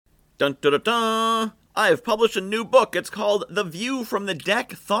Dun dun dun dun! I have published a new book. It's called The View from the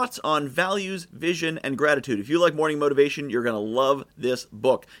Deck, Thoughts on Values, Vision, and Gratitude. If you like morning motivation, you're going to love this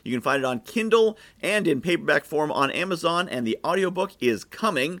book. You can find it on Kindle and in paperback form on Amazon, and the audiobook is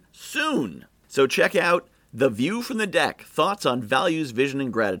coming soon. So check out The View from the Deck, Thoughts on Values, Vision,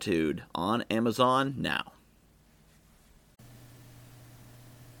 and Gratitude on Amazon now.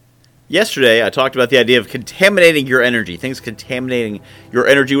 Yesterday, I talked about the idea of contaminating your energy, things contaminating your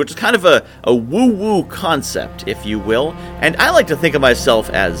energy, which is kind of a woo-woo concept, if you will. And I like to think of myself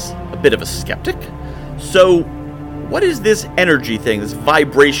as a bit of a skeptic. So, what is this energy thing, this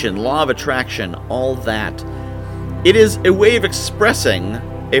vibration, law of attraction, all that? It is a way of expressing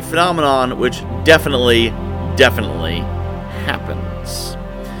a phenomenon which definitely happens.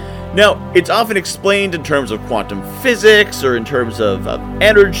 Now, it's often explained in terms of quantum physics or in terms of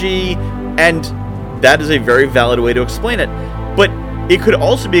energy, and that is a very valid way to explain it. But it could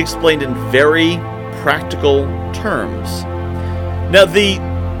also be explained in very practical terms. Now, the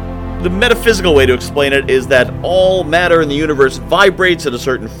metaphysical way to explain it is that all matter in the universe vibrates at a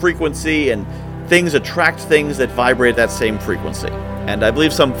certain frequency, and things attract things that vibrate at that same frequency. And I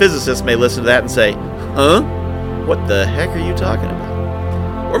believe some physicists may listen to that and say, huh? What the heck are you talking about?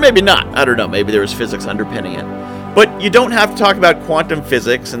 Or maybe not. I don't know. Maybe there is physics underpinning it. But you don't have to talk about quantum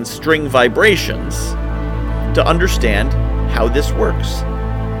physics and string vibrations to understand how this works.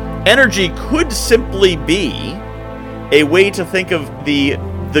 Energy could simply be a way to think of the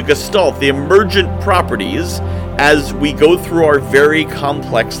gestalt, the emergent properties, as we go through our very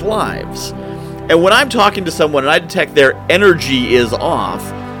complex lives. And when I'm talking to someone and I detect their energy is off,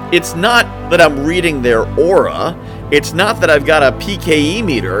 it's not that I'm reading their aura. It's not that I've got a PKE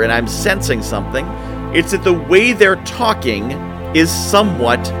meter and I'm sensing something. It's that the way they're talking is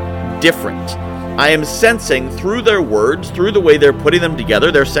somewhat different. I am sensing through their words, through the way they're putting them together,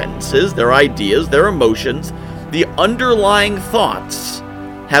 their sentences, their ideas, their emotions, the underlying thoughts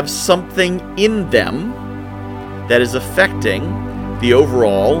have something in them that is affecting the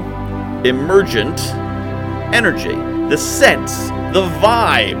overall emergent energy, the sense, the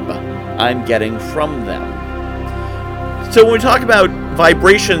vibe I'm getting from them. So when we talk about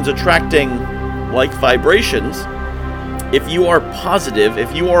vibrations attracting like vibrations, if you are positive,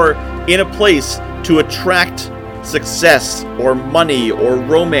 if you are in a place to attract success or money or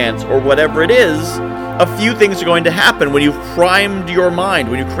romance or whatever it is, a few things are going to happen when you've primed your mind,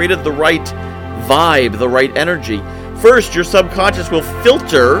 when you've created the right vibe, the right energy. First, your subconscious will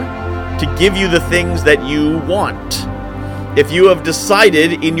filter to give you the things that you want. If you have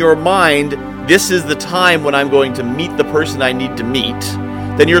decided in your mind, this is the time when I'm going to meet the person I need to meet,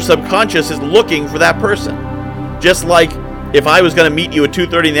 then your subconscious is looking for that person. Just like if I was going to meet you at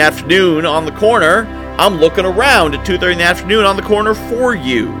 2:30 in the afternoon on the corner, I'm looking around at 2:30 in the afternoon on the corner for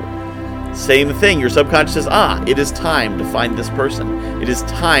you. Same thing, your subconscious says, it is time to find this person. It is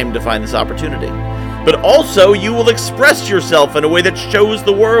time to find this opportunity. But also, you will express yourself in a way that shows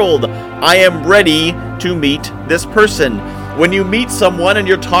the world, I am ready to meet this person. When you meet someone and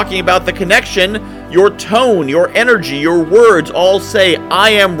you're talking about the connection, your tone, your energy, your words all say,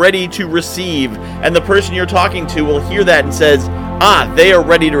 I am ready to receive. And the person you're talking to will hear that and says, they are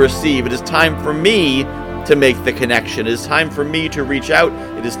ready to receive. It is time for me to make the connection. It is time for me to reach out.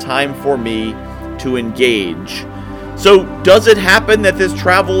 It is time for me to engage. So does it happen that this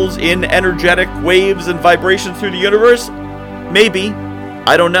travels in energetic waves and vibrations through the universe? Maybe.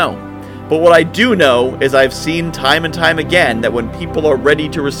 I don't know. But what I do know is I've seen time and time again that when people are ready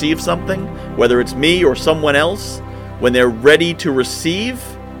to receive something, whether it's me or someone else, when they're ready to receive,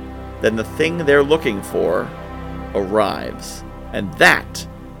 then the thing they're looking for arrives. And that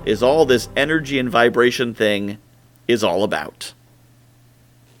is all this energy and vibration thing is all about.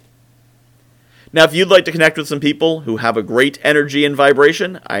 Now, if you'd like to connect with some people who have a great energy and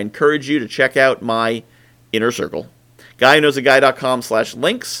vibration, I encourage you to check out my inner circle.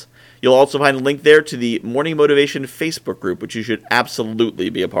 GuyWhoKnowsAGuy.com/links. You'll also find a link there to the Morning Motivation Facebook group, which you should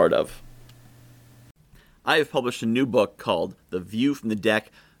absolutely be a part of. I have published a new book called The View from the Deck,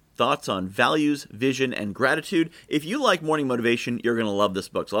 Thoughts on Values, Vision, and Gratitude. If you like morning motivation, you're going to love this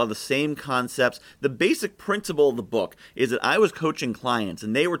book. It's a lot of the same concepts. The basic principle of the book is that I was coaching clients,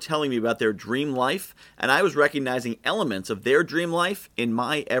 and they were telling me about their dream life, and I was recognizing elements of their dream life in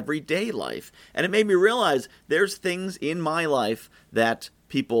my everyday life. And it made me realize there's things in my life that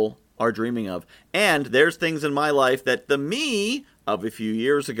people are dreaming of. And there's things in my life that the me of a few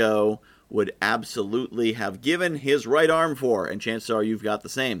years ago would absolutely have given his right arm for, and chances are you've got the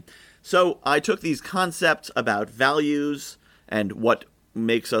same. So I took these concepts about values and what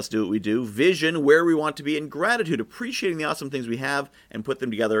makes us do what we do, vision, where we want to be, and gratitude, appreciating the awesome things we have, and put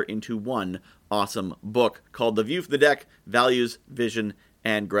them together into one awesome book called The View from the Deck, Values, Vision,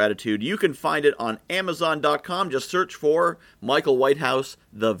 and Gratitude. You can find it on Amazon.com. Just search for Michael Whitehouse,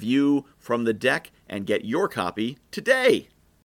 The View from the Deck, and get your copy today.